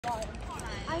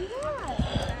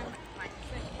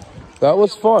That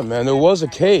was fun, man. There was a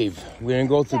cave. We didn't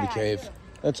go through the cave.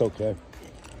 That's okay.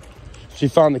 She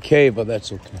found the cave, but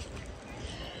that's okay.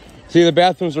 See, the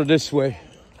bathrooms are this way.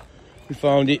 We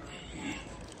found it.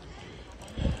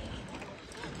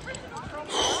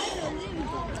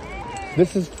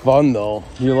 This is fun, though.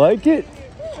 You like it?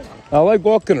 I like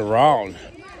walking around.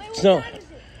 It's not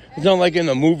like in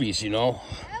the movies, you know.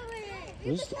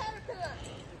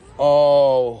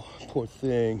 Oh, poor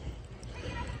thing.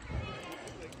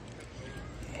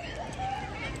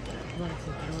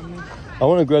 I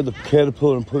want to grab the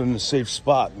caterpillar and put it in a safe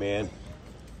spot, man.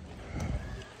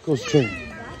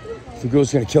 The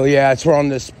girl's gonna kill you. Yeah, it's around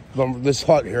this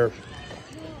hut here.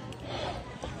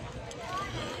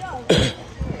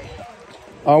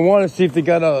 I want to see if they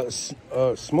got a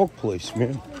smoke place,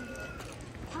 man.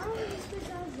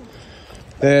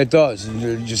 Yeah, it does.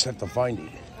 You just have to find it.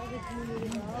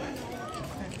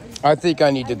 I think I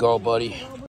need to go, buddy.